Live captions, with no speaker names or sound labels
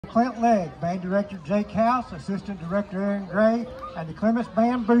Clint Legg, Band Director Jake House, Assistant Director Aaron Gray, and the Clements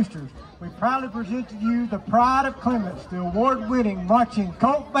Band Boosters, we proudly present to you the pride of Clements, the award-winning Marching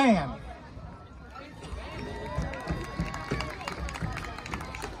Colt Band.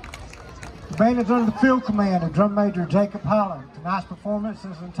 The band is under the field command of Drum Major Jacob Holland. Tonight's performance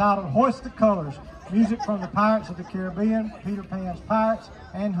is entitled Hoist the Colors, music from the Pirates of the Caribbean, Peter Pan's Pirates,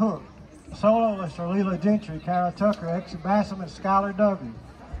 and Hook. The soloists are Leela Gentry, Kara Tucker, Exie Bassam, and Skylar W.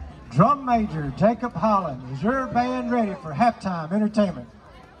 Drum Major Jacob Holland, is your band ready for halftime entertainment?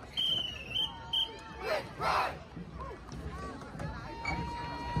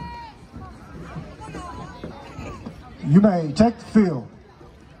 You may take the field.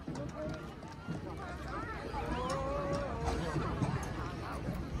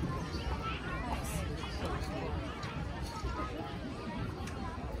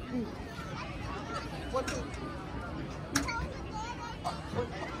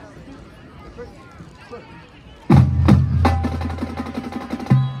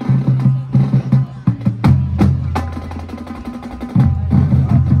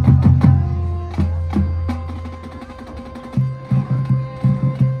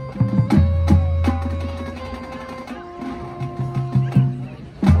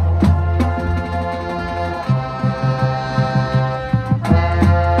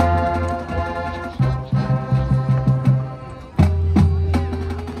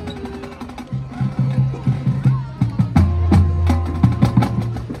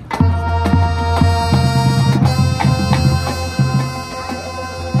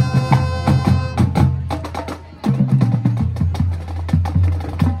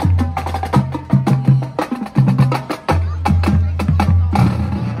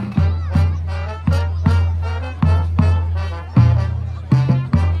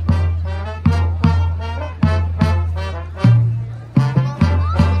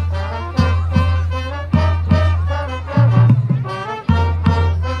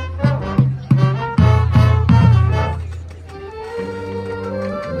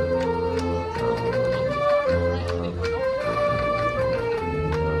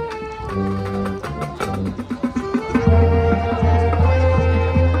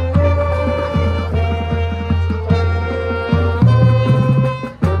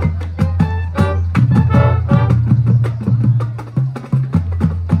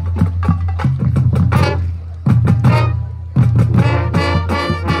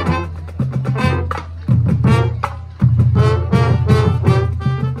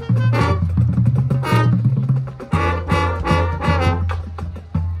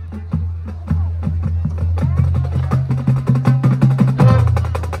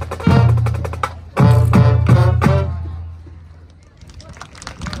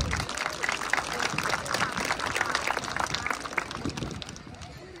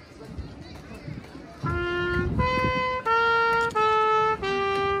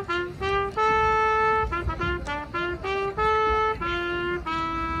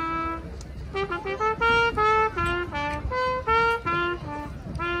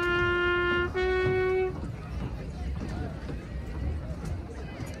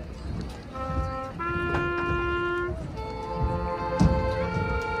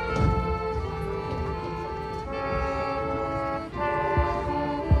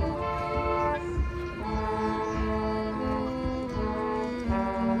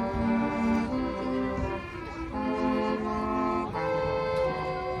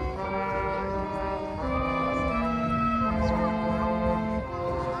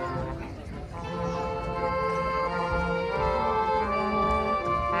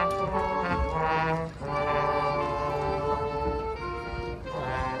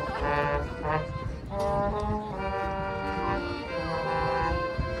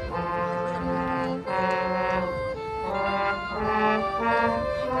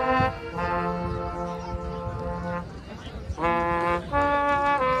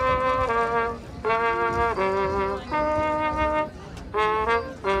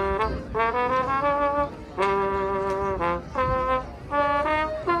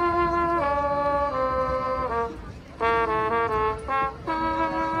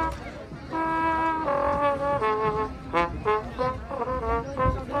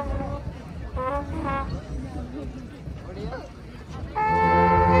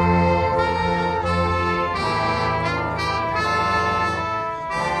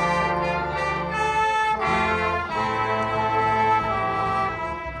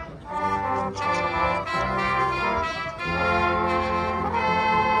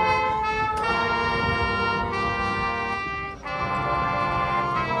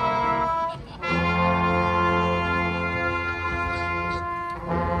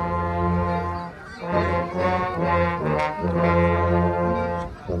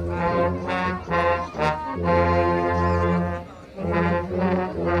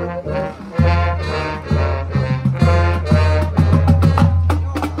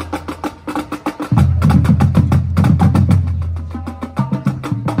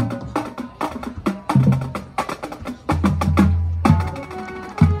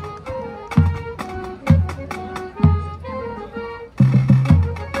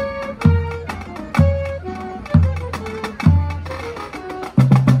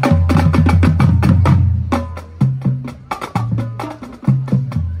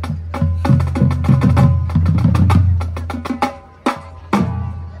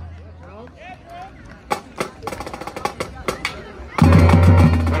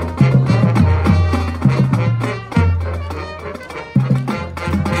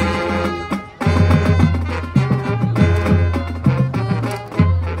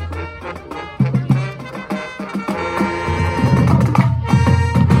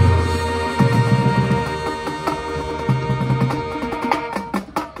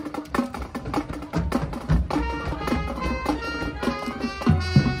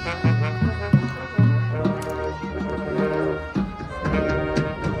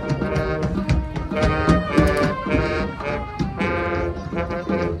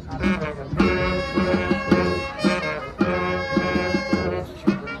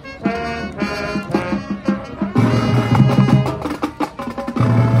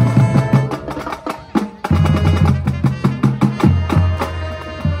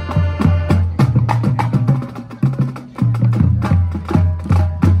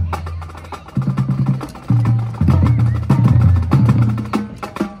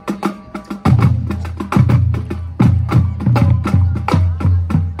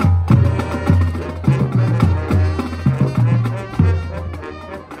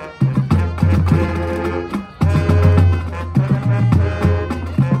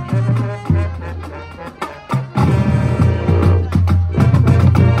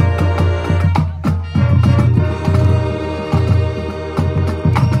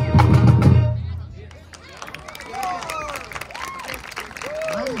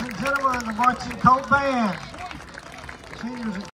 Ladies and gentlemen, the Marching Colt Band. Seniors